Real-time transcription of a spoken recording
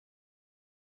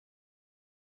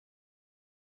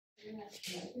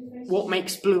What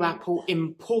makes Blue Apple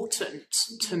important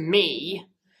to me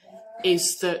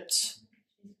is that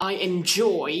I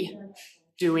enjoy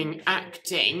doing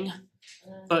acting,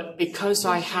 but because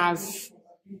I have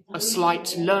a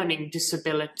slight learning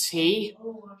disability,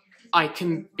 I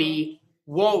can be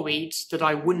worried that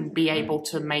I wouldn't be able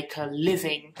to make a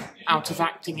living out of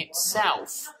acting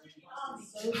itself.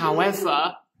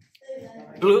 However,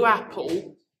 Blue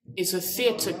Apple is a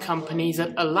theatre company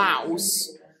that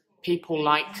allows people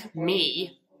like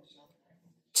me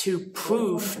to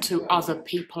prove to other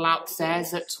people out there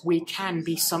that we can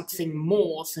be something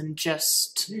more than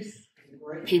just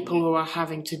people who are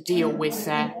having to deal with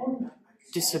their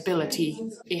disability.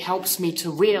 It helps me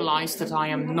to realise that I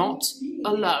am not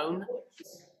alone.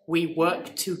 We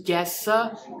work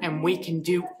together and we can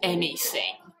do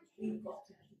anything.